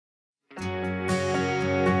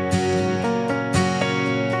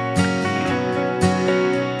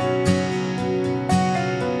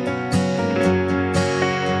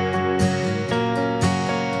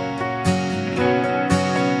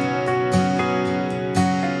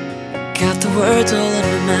got the words all in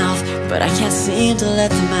my mouth, but I can't seem to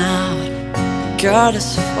let them out,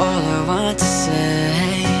 regardless of all I want to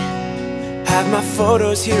say. Have my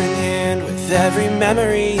photos here in hand, with every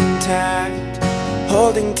memory intact,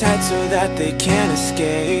 holding tight so that they can't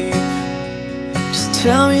escape. Just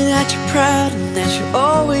tell me that you're proud and that you'll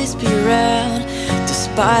always be around,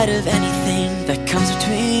 despite of anything that comes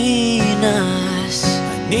between us.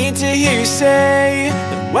 I need to hear you say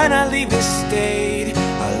that when I leave this state,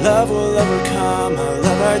 our love will overcome all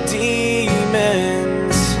of our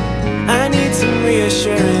demons. I need some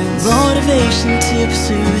reassurance, motivation to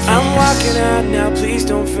pursue this. I'm walking out now, please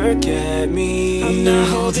don't forget me. I'm not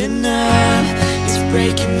holding up, it's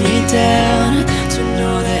breaking me down. So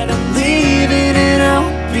know that I'm leaving and I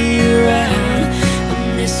won't be around.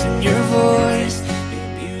 I'm missing your voice,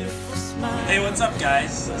 your beautiful smile. Hey, what's up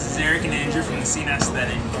guys? This is Eric and Andrew from the Scene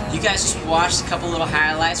Aesthetic. You guys just watched a couple little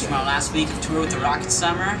highlights from our last week of tour with the Rocket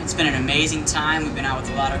Summer. It's been an amazing time. We've been out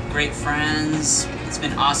with a lot of great friends. It's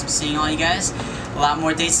been awesome seeing all you guys. A lot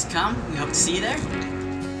more dates to come. We hope to see you there.